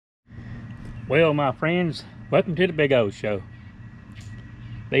Well, my friends, welcome to the Big O Show.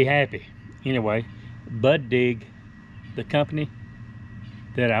 Be happy. Anyway, Buddig, the company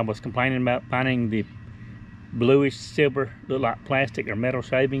that I was complaining about finding the bluish silver, look like plastic or metal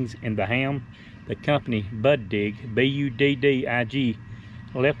shavings in the ham, the company Buddig, B-U-D-D-I-G,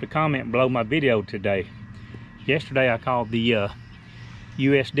 left a comment below my video today. Yesterday I called the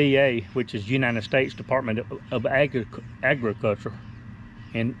USDA, which is United States Department of Agriculture,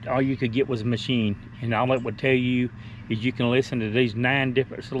 and all you could get was a machine, and all it would tell you is you can listen to these 9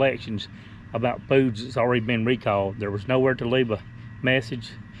 different selections about foods that's already been recalled. There was nowhere to leave a message,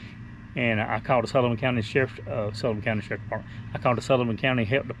 and I called the Sullivan County Department. I called the Sullivan County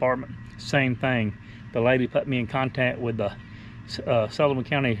Health Department, same thing. The lady put me in contact with the Sullivan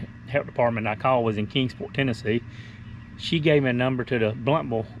County Health Department I called was in Kingsport, Tennessee. She gave me a number to the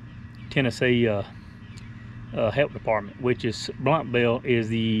Bluntbill, Tennessee Health Department, which is Bluntbill is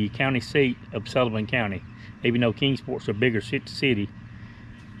the county seat of Sullivan County. Even though Kingsport's a bigger city,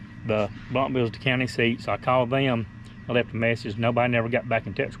 the Bluntbill is the county seat. So I called them. I left a message. Nobody never got back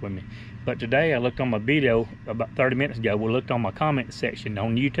in touch with me. But today I looked on my video about 30 minutes ago. We looked on my comment section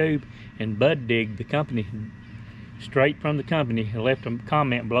on YouTube, and Buddig, the company, straight from the company, left a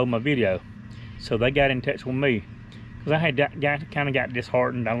comment below my video. So they got in touch with me, because I had kind of got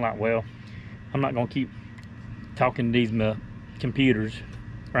disheartened. I'm like, well, I'm not going to keep talking to these computers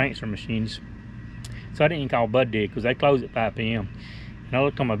or answering machines. So I didn't even call Buddig because they close at 5 p.m. And I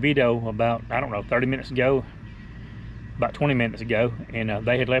looked on my video about, I don't know, 30 minutes ago, about 20 minutes ago, and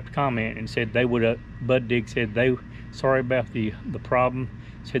they had left a comment and said they would, Buddig said they, sorry about the problem,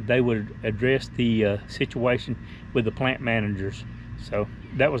 said they would address the situation with the plant managers. So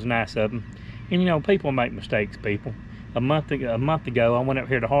that was nice of them. And you know, people make mistakes, people. A month ago, I went up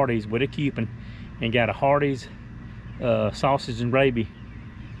here to Hardee's with a coupon and got a Hardee's sausage and gravy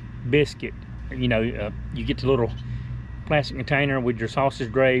biscuit. You know, you get the little plastic container with your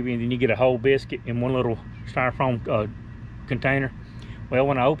sausage gravy, and then you get a whole biscuit in one little styrofoam container. Well,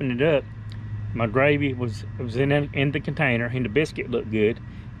 when I opened it up, my gravy was in the container, and the biscuit looked good.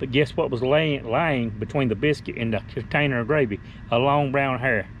 But guess what was lying between the biscuit and the container of gravy? A long brown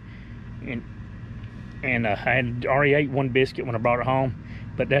hair. And I had already ate one biscuit when I brought it home.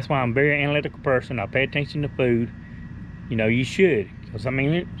 But that's why I'm a very analytical person. I pay attention to food. You know, you should, because I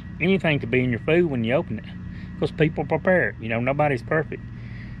mean, anything could be in your food when you open it, because people prepare it. You know, nobody's perfect.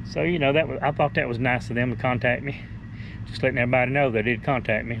 So you know, I thought that was nice of them to contact me, just letting everybody know they did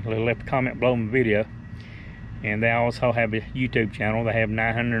contact me. They left a comment below my video, and they also have a YouTube channel. They have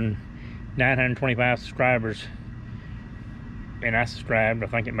 925 subscribers, and I subscribed. I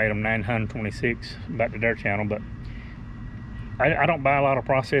think it made them 926 back to their channel. But I don't buy a lot of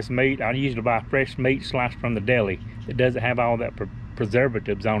processed meat. I usually buy fresh meat sliced from the deli that doesn't have all that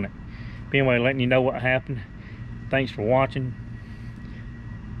preservatives on it. But anyway, letting you know what happened. Thanks for watching.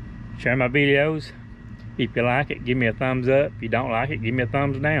 Share my videos. If you like it, give me a thumbs up. If you don't like it, give me a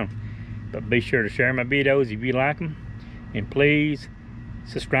thumbs down. But be sure to share my videos if you like them. And please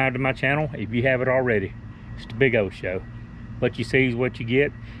subscribe to my channel if you haven't already. It's the Big O Show. What you see is what you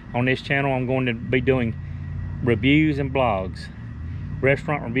get. On this channel, I'm going to be doing reviews and blogs,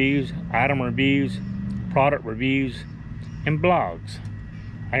 restaurant reviews, item reviews, product reviews, and blogs.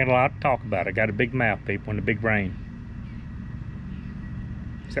 I got a lot to talk about. I got a big mouth, people, and a big brain.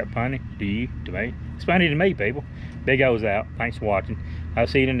 Is that funny? To you? To me? It's funny to me, people. Big O's out. Thanks for watching. I'll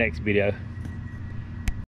see you in the next video.